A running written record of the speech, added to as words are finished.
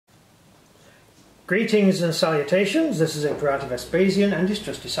Greetings and salutations, this is Imperator Vespasian and his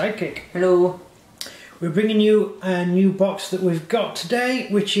trusty sidekick. Hello. We're bringing you a new box that we've got today,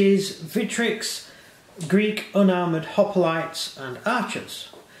 which is Victrix, Greek unarmoured hoplites and archers.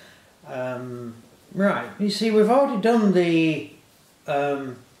 Right, you see we've already done the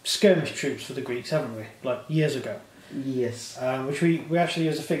skirmish troops for the Greeks, haven't we? Like years ago. Yes. Which we actually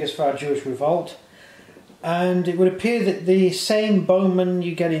used the figures for our Jewish revolt. And it would appear that the same bowmen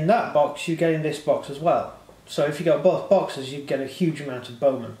you get in that box, you get in this box as well. So if you got both boxes, you'd get a huge amount of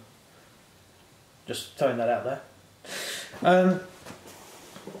bowmen. Just throwing that out there.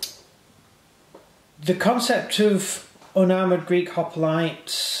 The concept of unarmoured Greek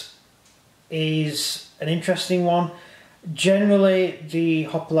hoplites is an interesting one. Generally, the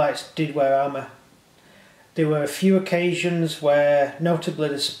hoplites did wear armour. There were a few occasions where, notably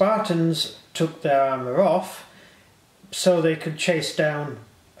the Spartans, took their armour off so they could chase down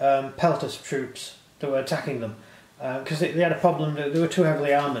pelters troops that were attacking them, because they had a problem that they were too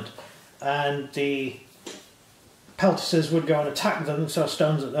heavily armoured and the pelters would go and attack them, so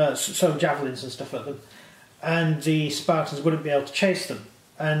javelins and stuff at them, and the Spartans wouldn't be able to chase them,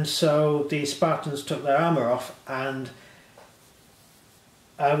 and so the Spartans took their armour off and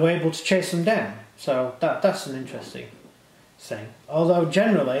were able to chase them down. So that's an interesting thing. Although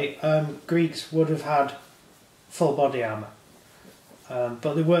generally Greeks would have had full body armour,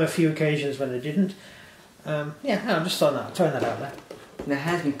 but there were a few occasions when they didn't. Yeah, no, I'm just throwing that out there. The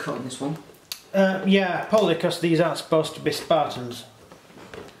hair's been cut in this one. Yeah, probably because these aren't supposed to be Spartans.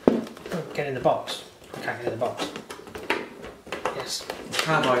 Get in the box. I can't get in the box. Yes. The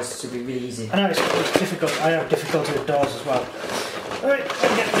cardboards should be really easy. I know it's difficult. I have difficulty with doors as well. Alright,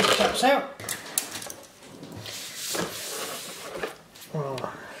 I'll get these chaps out.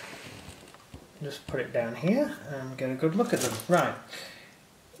 Well, just put it down here and get a good look at them. Right,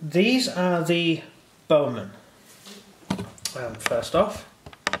 these are the bowmen. First off,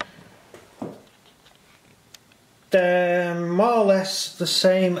 they're more or less the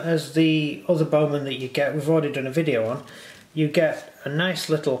same as the other bowmen that you get. We've already done a video on. You get a nice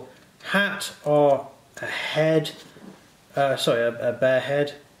little hat or a head, a bear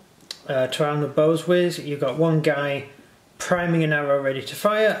head to arm the bows with. You've got one guy priming an arrow ready to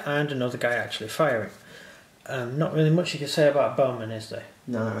fire and another guy actually firing. Not really much you can say about bowmen, is there?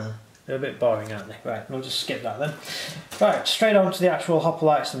 No, not really. They're a bit boring, aren't they? Right, we'll just skip that then. Right, straight on to the actual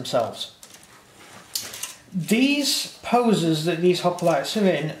hoplites themselves. These poses that these hoplites are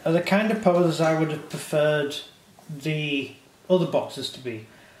in are the kind of poses I would have preferred the other boxes to be.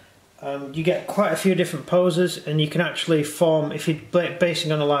 You get quite a few different poses, and you can actually form, if you're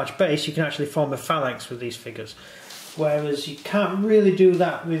basing on a large base, you can actually form a phalanx with these figures. Whereas you can't really do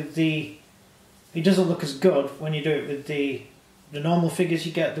that with the... It doesn't look as good when you do it with the normal figures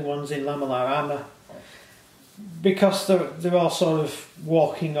you get, the ones in lamellar armour. Because they're all sort of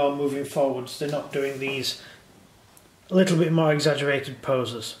walking or moving forwards, they're not doing these a little bit more exaggerated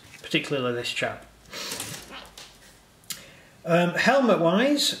poses, particularly this chap. Helmet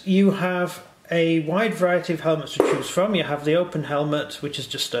wise, you have a wide variety of helmets to choose from. You have the open helmet, which is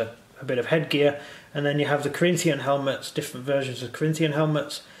just a bit of headgear, and then you have the Corinthian helmets, different versions of Corinthian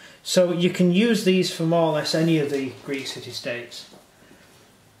helmets. So you can use these for more or less any of the Greek city-states.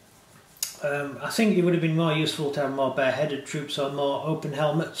 I think it would have been more useful to have more bareheaded troops or more open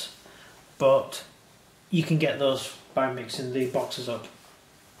helmets, but you can get those by mixing the boxes up.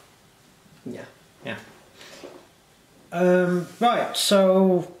 Yeah. Yeah. Right,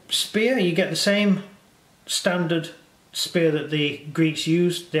 so spear, you get the same standard spear that the Greeks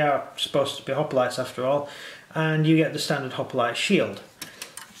used. They are supposed to be hoplites after all, and you get the standard hoplite shield.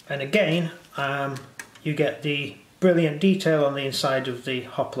 And again, you get the brilliant detail on the inside of the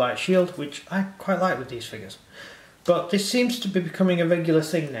hoplite shield, which I quite like with these figures. But this seems to be becoming a regular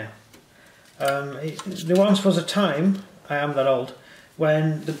thing now. There once was a time, I am that old,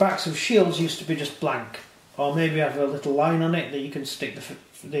 when the backs of shields used to be just blank, or maybe have a little line on it that you can stick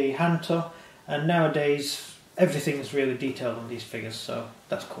the hand to, and nowadays everything's really detailed on these figures, so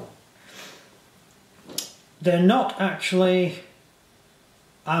that's cool. They're not actually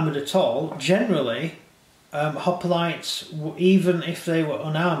armoured at all. Generally, hoplites, even if they were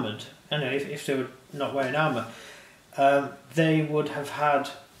unarmoured, and if they were not wearing armour, they would have had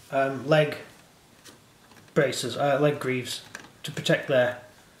leg braces, leg greaves, to protect their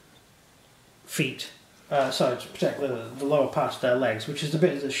feet. To protect the lower part of their legs, which is the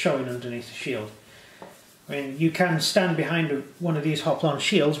bit that's showing underneath the shield. I mean, you can stand behind one of these hoplon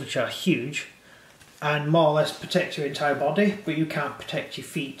shields, which are huge, and more or less protect your entire body, but you can't protect your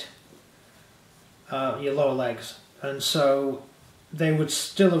feet, your lower legs. And so they would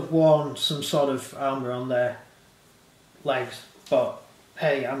still have worn some sort of armour on their legs. But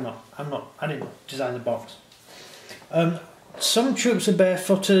hey, I didn't design the box. Some troops are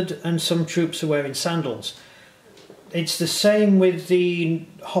barefooted and some troops are wearing sandals. It's the same with the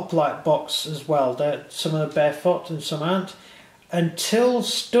hoplite box as well. Some are barefoot and some aren't. Until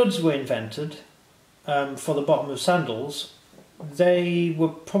studs were invented for the bottom of sandals, it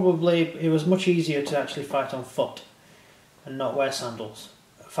was much easier to actually fight on foot and not wear sandals,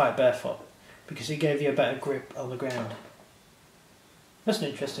 fight barefoot, because it gave you a better grip on the ground. That's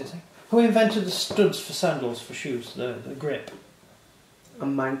an interesting thing. Who invented the studs for sandals for shoes, the grip? A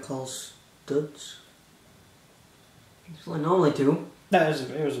man called studs. That's what I normally do. No,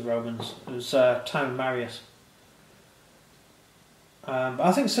 it was the Romans. It was time of Marius. But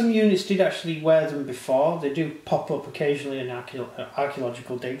I think some units did actually wear them before. They do pop up occasionally in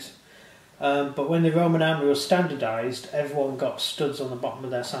archaeological digs. But when the Roman army was standardised, everyone got studs on the bottom of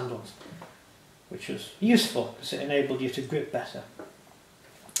their sandals, which was useful because it enabled you to grip better.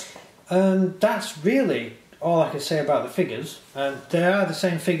 That's really all I can say about the figures. They are the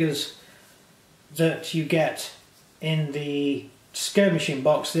same figures that you get in the skirmishing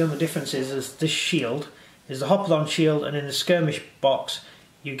box. The only difference is this shield is the hop-along shield, and in the skirmish box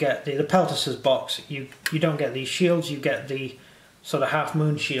you get the peltaser's box. You don't get these shields, you get the sort of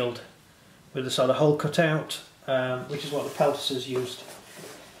half-moon shield with the sort of hole cut out, which is what the peltasers used.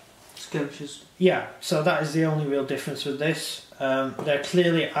 Skirmishers. Yeah, so that is the only real difference with this. They're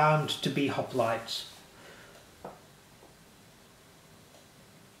clearly armed to be hoplites.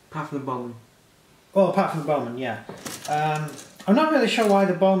 Apart from the bowman. Well, apart from the bowman, yeah. I'm not really sure why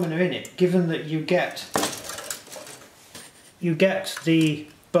the bowmen are in it, given that you get the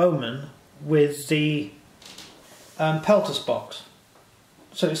bowman with the peltas box.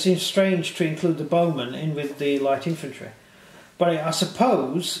 So it seems strange to include the bowman in with the light infantry. But I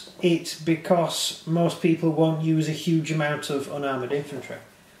suppose it's because most people won't use a huge amount of unarmoured infantry.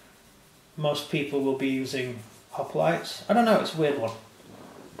 Most people will be using hoplites. I don't know, it's a weird one.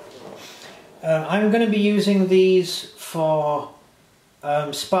 I'm going to be using these for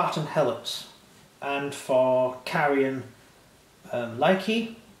Spartan helots and for Carian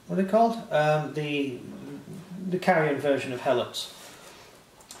Lyci, what are they called? The Carian version of helots,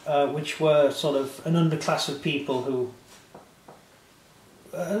 which were sort of an underclass of people who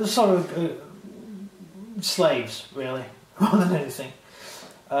slaves, really, more than anything.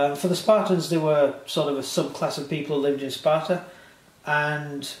 For the Spartans, they were sort of a subclass of people who lived in Sparta,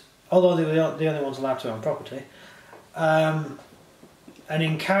 and although they were the only ones allowed to own property, and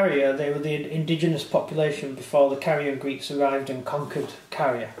in Caria, they were the indigenous population before the Carian Greeks arrived and conquered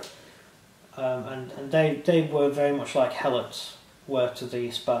Caria, and they were very much like helots were to the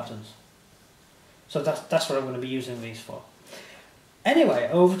Spartans. So that's what I'm going to be using these for. Anyway,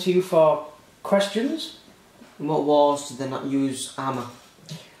 over to you for questions. In what wars did they not use armour?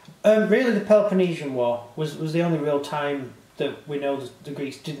 Really, the Peloponnesian War was the only real time that we know the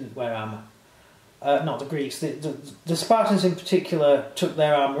Greeks didn't wear armour. Not the Greeks, the Spartans in particular took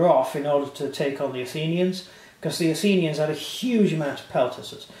their armour off in order to take on the Athenians, because the Athenians had a huge amount of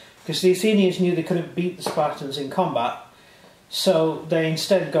peltasers. Because the Athenians knew they couldn't beat the Spartans in combat, so they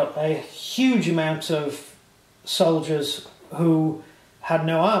instead got a huge amount of soldiers who had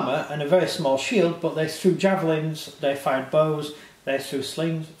no armour and a very small shield, but they threw javelins, they fired bows, they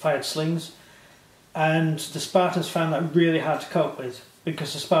fired slings, and the Spartans found that really hard to cope with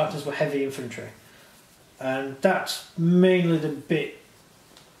because the Spartans were heavy infantry, and that's mainly the bit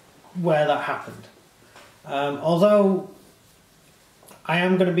where that happened. Although I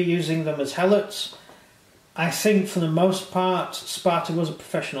am going to be using them as helots, I think for the most part Sparta was a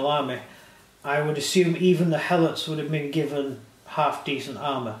professional army. I would assume even the helots would have been given half decent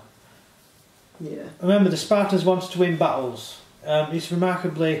armour. Yeah. Remember, the Spartans wanted to win battles. It's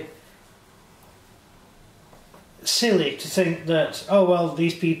remarkably silly to think that, oh well,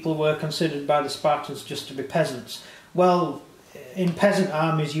 these people were considered by the Spartans just to be peasants. Well, in peasant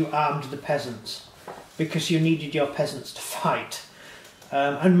armies you armed the peasants because you needed your peasants to fight.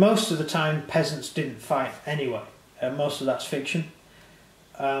 And most of the time peasants didn't fight anyway. Most of that's fiction.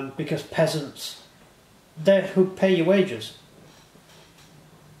 Because peasants, they're who pay your wages.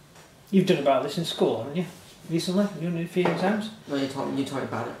 You've done about this in school, haven't you? Recently? You doing it for your exams? No, you taught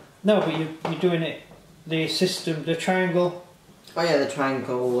about it. No, but you're doing it, the system, the triangle. Oh yeah, the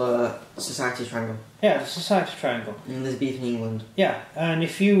triangle, society triangle. Yeah, the society triangle. And there's beef in England. Yeah, and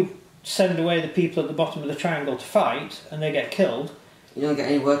if you send away the people at the bottom of the triangle to fight, and they get killed... You don't get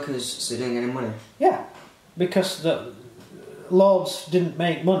any workers, so you don't get any money. Yeah, because the lords didn't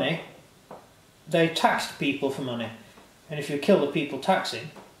make money, they taxed people for money. And if you kill the people taxing,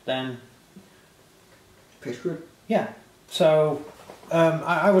 then... Pretty good. Yeah. So,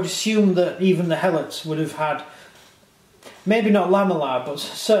 I would assume that even the helots would have had, maybe not lamellar, but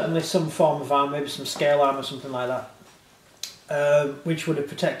certainly some form of armour, maybe some scale armour or something like that, which would have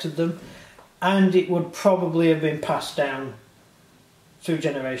protected them. And it would probably have been passed down through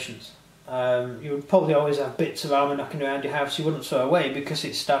generations. You would probably always have bits of armour knocking around your house you wouldn't throw away because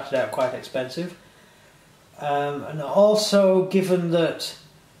it started out quite expensive. And also, given that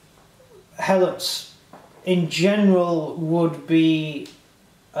helots in general would be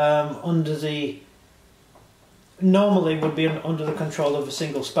under the control of a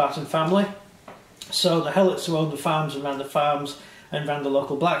single Spartan family. So the helots who owned the farms and ran the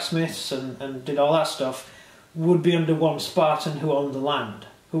local blacksmiths and did all that stuff would be under one Spartan who owned the land,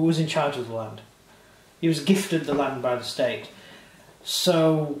 who was in charge of the land. He was gifted the land by the state.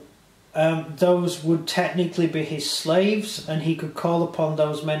 So those would technically be his slaves, and he could call upon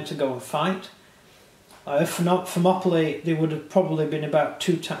those men to go and fight. For Thermopylae, there would have probably been about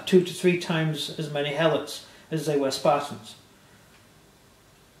 2 to 3 times as many helots as they were Spartans.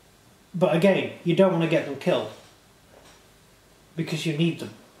 But again, you don't want to get them killed because you need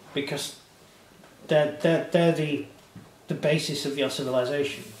them, because they're the basis of your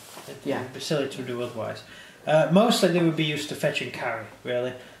civilization. It would be silly to do otherwise. Mostly they would be used to fetch and carry,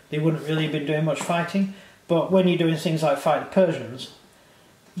 really. They wouldn't really have been doing much fighting, but when you're doing things like fight the Persians,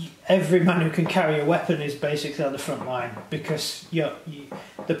 every man who can carry a weapon is basically on the front line, because the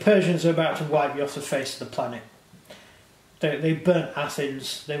Persians are about to wipe you off the face of the planet. They burnt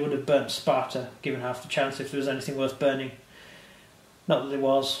Athens, they would have burnt Sparta, given half the chance if there was anything worth burning. Not that there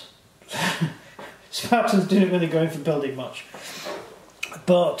was. Spartans didn't really go in for building much.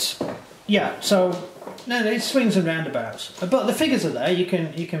 But, yeah, so, no, it swings and roundabouts. But the figures are there, you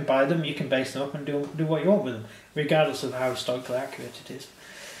can buy them, you can base them up and do what you want with them, regardless of how historically accurate it is.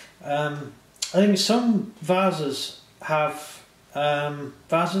 I think some vases have,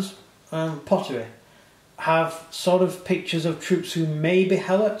 pottery, have sort of pictures of troops who may be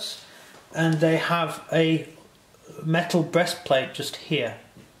helots, and they have a metal breastplate just here,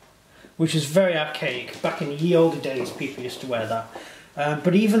 which is very archaic. Back in the ye olde days, people used to wear that.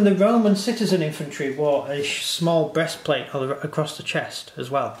 But even the Roman citizen infantry wore a small breastplate across the chest as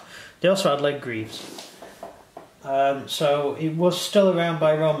well. They also had leg greaves. So it was still around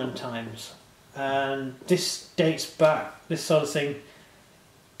by Roman times. And this sort of thing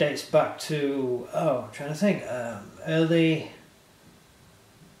dates back to, I'm trying to think,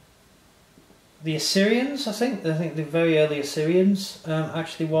 the Assyrians, I think the very early Assyrians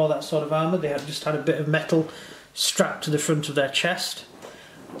actually wore that sort of armour. They just had a bit of metal strapped to the front of their chest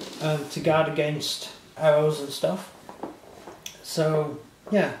to guard against arrows and stuff. So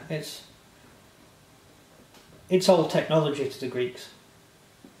yeah, it's old technology to the Greeks.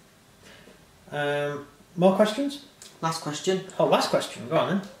 More questions? Last question. Oh, last question. Go on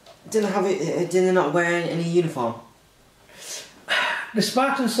then. Did they not wear any uniform? The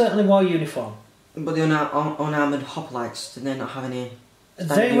Spartans certainly wore uniform. But the unarmoured hoplites, did they not have any?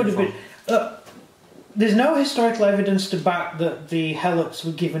 They would have been. There's no historical evidence to back that the helots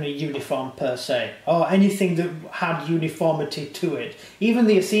were given a uniform per se, or anything that had uniformity to it. Even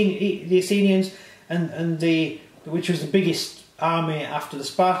the Athenians which was the biggest army after the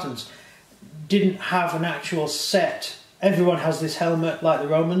Spartans, didn't have an actual set. Everyone has this helmet like the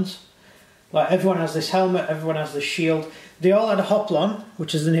Romans. Like everyone has this helmet, everyone has this shield. They all had a hoplon,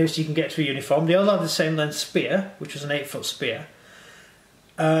 which is the nearest you can get to a uniform. They all had the same length spear, which was an 8-foot spear.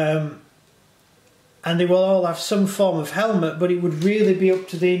 And they will all have some form of helmet, but it would really be up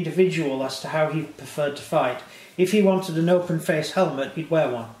to the individual as to how he preferred to fight. If he wanted an open face helmet, he'd wear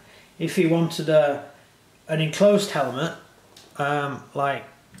one. If he wanted an enclosed helmet, like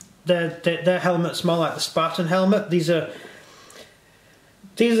their helmet's more like the Spartan helmet. These are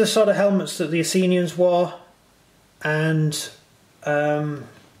the sort of helmets that the Athenians wore, and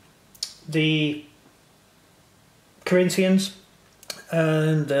the Corinthians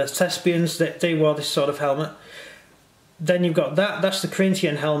and the Thespians, they wore this sort of helmet. Then you've got that's the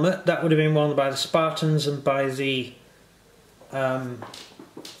Corinthian helmet. That would have been worn by the Spartans and by the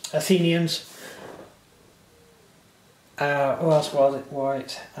Athenians. Who else wore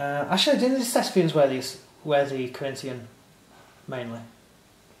it? Actually, didn't the Thespians wear the Corinthian mainly?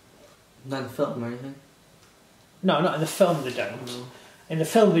 Not in the film or anything? No, not in the film they don't. No. In the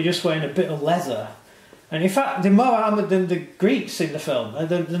film they're just wearing a bit of leather. And in fact, they're more armoured than the Greeks in the film,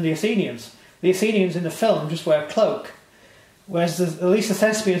 than the Athenians. The Athenians in the film just wear a cloak, whereas at least the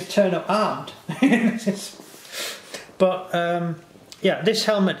Thespians turn up armed. But Yeah, this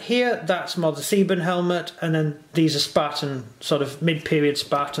helmet here, that's more the Theban helmet, and then these are Spartan, sort of mid-period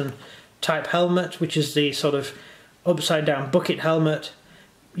Spartan type helmet, which is the sort of upside down bucket helmet,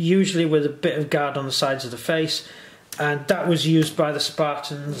 usually with a bit of guard on the sides of the face, and that was used by the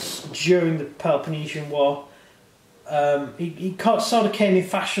Spartans during the Peloponnesian War. It sort of came in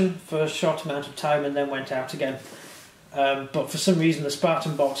fashion for a short amount of time and then went out again. But for some reason the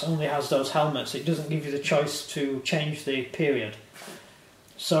Spartan box only has those helmets. It doesn't give you the choice to change the period.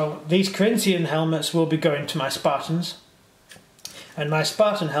 So these Corinthian helmets will be going to my Spartans, and my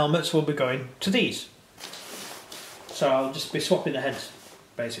Spartan helmets will be going to these. So I'll just be swapping the heads,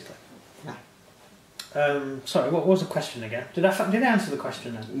 basically. Yeah. Sorry, what was the question again? Did I answer the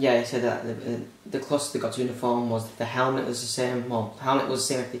question then? Yeah, you said that the closer they got to uniform was the helmet was the same. Well, the helmet was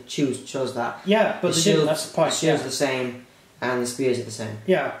the same if they chose that. Yeah, but the shield, that's the point. The shield's the same, and the spears are the same.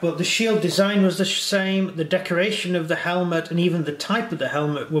 Yeah, but the shield design was the same. The decoration of the helmet and even the type of the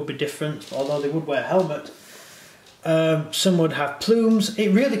helmet would be different, although they would wear a helmet. Some would have plumes.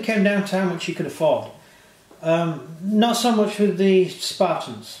 It really came down to how much you could afford. Not so much with the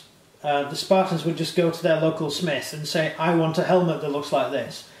Spartans. The Spartans would just go to their local smith and say, I want a helmet that looks like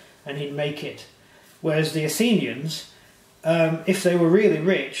this, and he'd make it. Whereas the Athenians, if they were really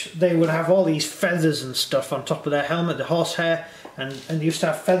rich, they would have all these feathers and stuff on top of their helmet, the horsehair, and they used to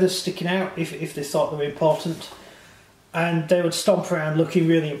have feathers sticking out if they thought they were important. And they would stomp around looking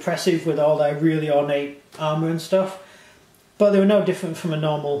really impressive with all their really ornate armour and stuff. But they were no different from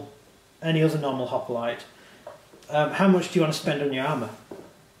any other normal hoplite. How much do you want to spend on your armour?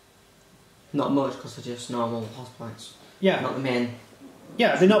 Not much, because they're just normal hoplites. Yeah. Not the main.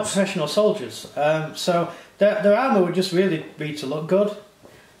 Yeah, they're not professional soldiers. So their armour would just really be to look good.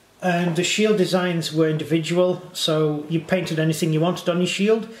 And the shield designs were individual, so you painted anything you wanted on your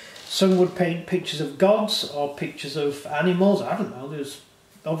shield. Some would paint pictures of gods or pictures of animals. I don't know, there's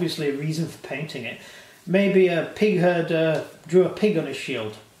obviously a reason for painting it. Maybe a pig herder drew a pig on his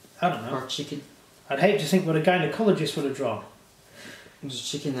shield. I don't know. Or a chicken. I'd hate to think what a gynecologist would have drawn. There's a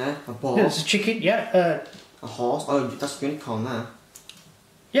chicken there, a boar. Yeah, there's a chicken, yeah. A horse. Oh, that's a unicorn there.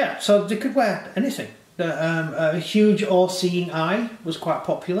 Yeah, so they could wear anything. A huge all-seeing eye was quite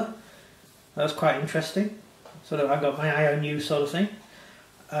popular. That was quite interesting. Sort of, I got my eye on you sort of thing.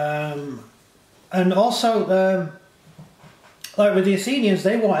 And also, like with the Athenians,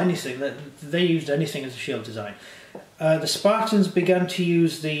 they wore anything. They used anything as a shield design. The Spartans began to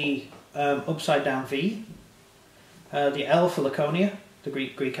use the upside down V, the L for Laconia, the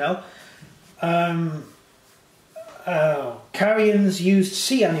Greek L. Carians used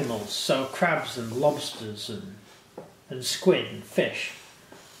sea animals, so crabs and lobsters and squid and fish.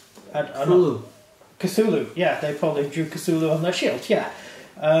 Cthulhu. Cthulhu, yeah, they probably drew Cthulhu on their shield, yeah.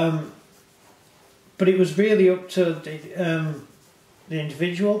 But it was really up to the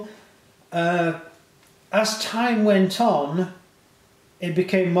individual. As time went on, it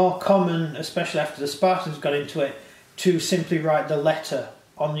became more common, especially after the Spartans got into it, to simply write the letter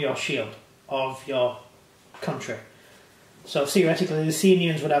on your shield of your country. So theoretically the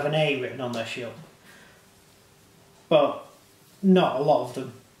Athenians would have an A written on their shield. But not a lot of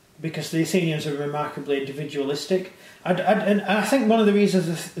them, because the Athenians are remarkably individualistic. And I think one of the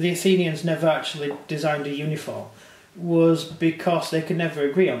reasons the Athenians never actually designed a uniform was because they could never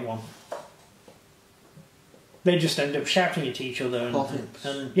agree on one. They just end up shouting at each other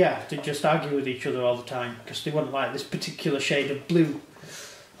and yeah, they just argue with each other all the time because they wouldn't like this particular shade of blue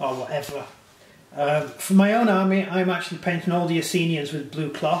or whatever. For my own army, I'm actually painting all the Athenians with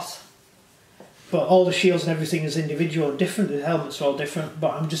blue cloth, but all the shields and everything is individual and different. The helmets are all different,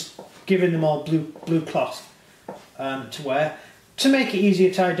 but I'm just giving them all blue cloth to wear to make it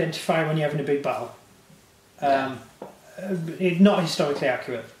easier to identify when you're having a big battle. Not historically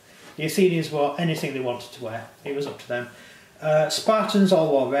accurate. The Athenians wore anything they wanted to wear. It was up to them. Spartans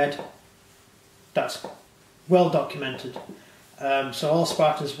all wore red. That's well documented. So all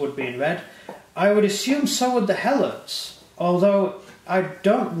Spartans would be in red. I would assume so would the Helots, although I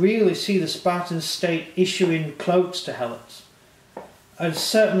don't really see the Spartan state issuing cloaks to Helots. And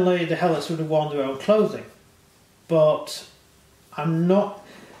certainly the Helots would have worn their own clothing. But I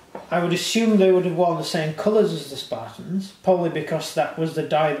would assume they would have worn the same colours as the Spartans, probably because that was the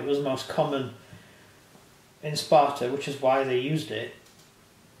dye that was most common in Sparta, which is why they used it.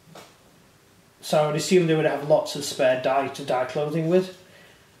 So I would assume they would have lots of spare dye to dye clothing with.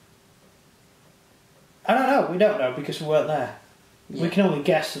 I don't know, we don't know because we weren't there. Yeah. We can only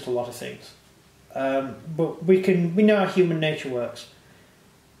guess at a lot of things. But we know how human nature works.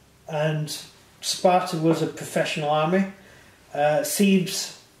 And Sparta was a professional army.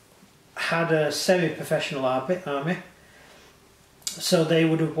 Thebes had a semi-professional army. So they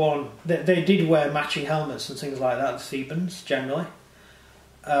would have worn. They did wear matching helmets and things like that. The Thebans generally.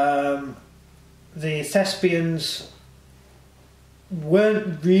 The Thespians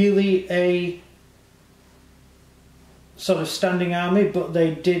weren't really a sort of standing army, but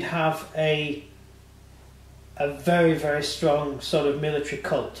they did have a very, very strong sort of military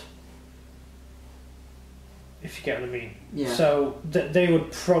cult, if you get what I mean. Yeah. So they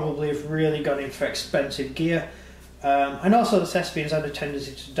would probably have really gone in for expensive gear. And also the Thespians had a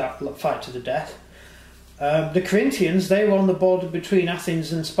tendency to fight to the death. The Corinthians, they were on the border between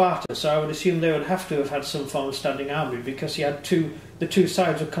Athens and Sparta, so I would assume they would have to have had some form of standing army, because you had the two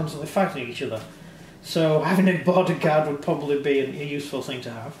sides were constantly fighting each other. So having a border guard would probably be a useful thing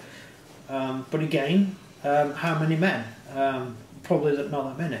to have. But again, how many men? Probably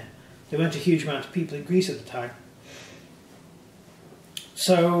not that many. There weren't a huge amount of people in Greece at the time.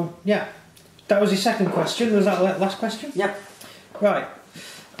 So, yeah. That was your second question. Was that the last question? Yep. Right.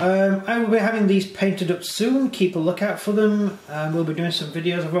 I will be having these painted up soon. Keep a lookout for them. We'll be doing some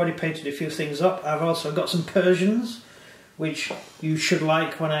videos. I've already painted a few things up. I've also got some Persians, which you should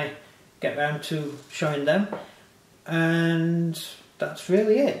like when I get round to showing them. And that's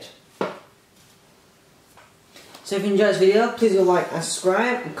really it. So if you enjoyed this video, please do like and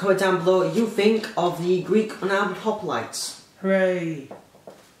subscribe, and comment down below what you think of the Greek unarmoured hoplites. Hooray!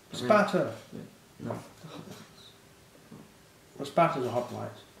 Sparta! No. Well, Sparta's a hoplite.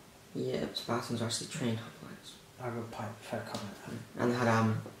 Yeah, Spartans are actually trained hoplites. I will pipe, fair comment. And they had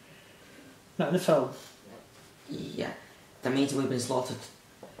armour. Not in the film. Yeah. That means we've been slaughtered.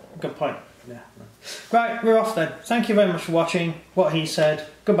 Good point. Yeah. Right, we're off then. Thank you very much for watching. What he said.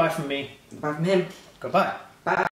 Goodbye from me. Goodbye from him. Goodbye. Bye.